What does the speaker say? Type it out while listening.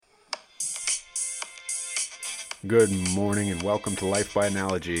Good morning and welcome to Life by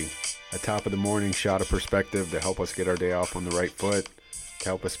Analogy, a top of the morning shot of perspective to help us get our day off on the right foot, to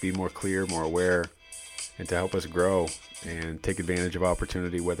help us be more clear, more aware, and to help us grow and take advantage of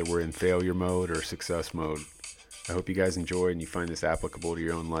opportunity whether we're in failure mode or success mode. I hope you guys enjoy and you find this applicable to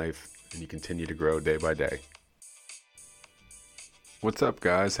your own life and you continue to grow day by day. What's up,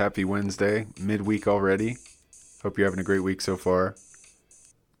 guys? Happy Wednesday, midweek already. Hope you're having a great week so far.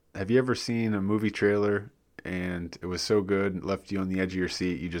 Have you ever seen a movie trailer and it was so good, it left you on the edge of your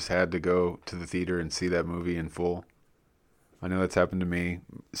seat, you just had to go to the theater and see that movie in full? I know that's happened to me.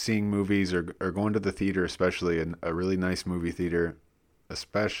 Seeing movies or going to the theater, especially a really nice movie theater,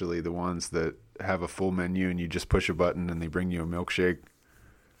 especially the ones that have a full menu and you just push a button and they bring you a milkshake.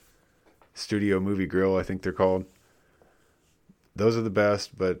 Studio Movie Grill, I think they're called. Those are the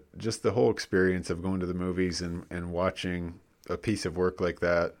best, but just the whole experience of going to the movies and watching a piece of work like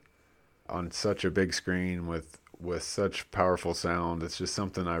that on such a big screen with such powerful sound, it's just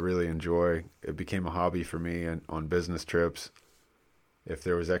something I really enjoy. It became a hobby for me and on business trips. If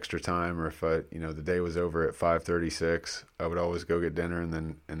there was extra time or if the day was over at 5:36, I would always go get dinner and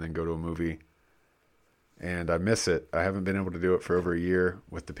then go to a movie. And I miss it. I haven't been able to do it for over a year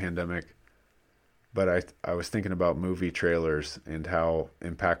with the pandemic. But I was thinking about movie trailers and how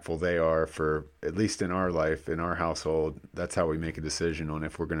impactful they are for, at least in our life, in our household. That's how we make a decision on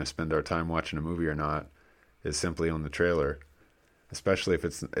if we're going to spend our time watching a movie or not, is simply on the trailer, especially if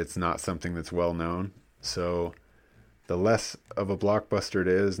it's not something that's well known. So the less of a blockbuster it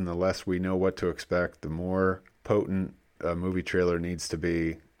is and the less we know what to expect, the more potent a movie trailer needs to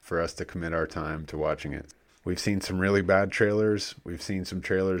be for us to commit our time to watching it. We've seen some really bad trailers. We've seen some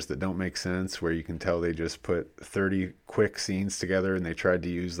trailers that don't make sense where you can tell they just put 30 quick scenes together and they tried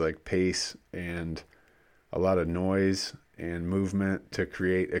to use like pace and a lot of noise and movement to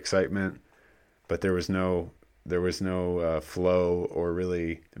create excitement, but there was no flow or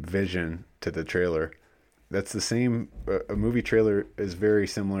really vision to the trailer. That's the same. A movie trailer is very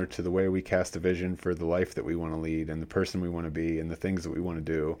similar to the way we cast a vision for the life that we want to lead and the person we want to be and the things that we want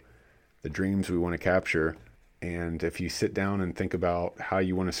to do, the dreams we want to capture. And if you sit down and think about how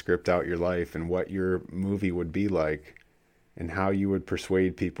you want to script out your life and what your movie would be like and how you would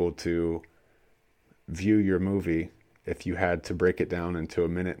persuade people to view your movie if you had to break it down into a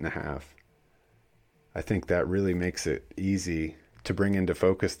minute and a half, I think that really makes it easy to bring into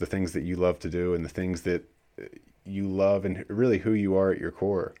focus the things that you love to do and the things that you love and really who you are at your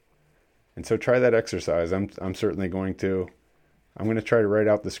core. And so try that exercise. I'm certainly going to. I'm going to try to write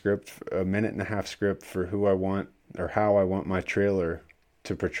out the script, a minute and a half script for who I want or how I want my trailer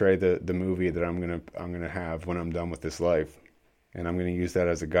to portray the movie that I'm going to have when I'm done with this life. And I'm going to use that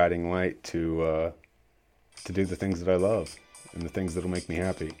as a guiding light to do the things that I love and the things that'll make me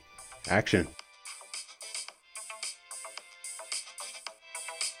happy. Action.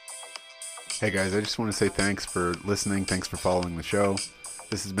 Hey guys, I just want to say thanks for listening. Thanks for following the show.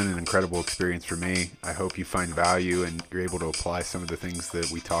 This has been an incredible experience for me. I hope you find value and you're able to apply some of the things that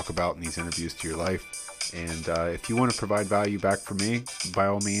we talk about in these interviews to your life. And if you want to provide value back for me, by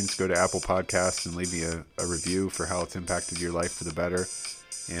all means, go to Apple Podcasts and leave me a review for how it's impacted your life for the better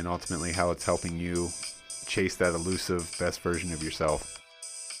and ultimately how it's helping you chase that elusive best version of yourself.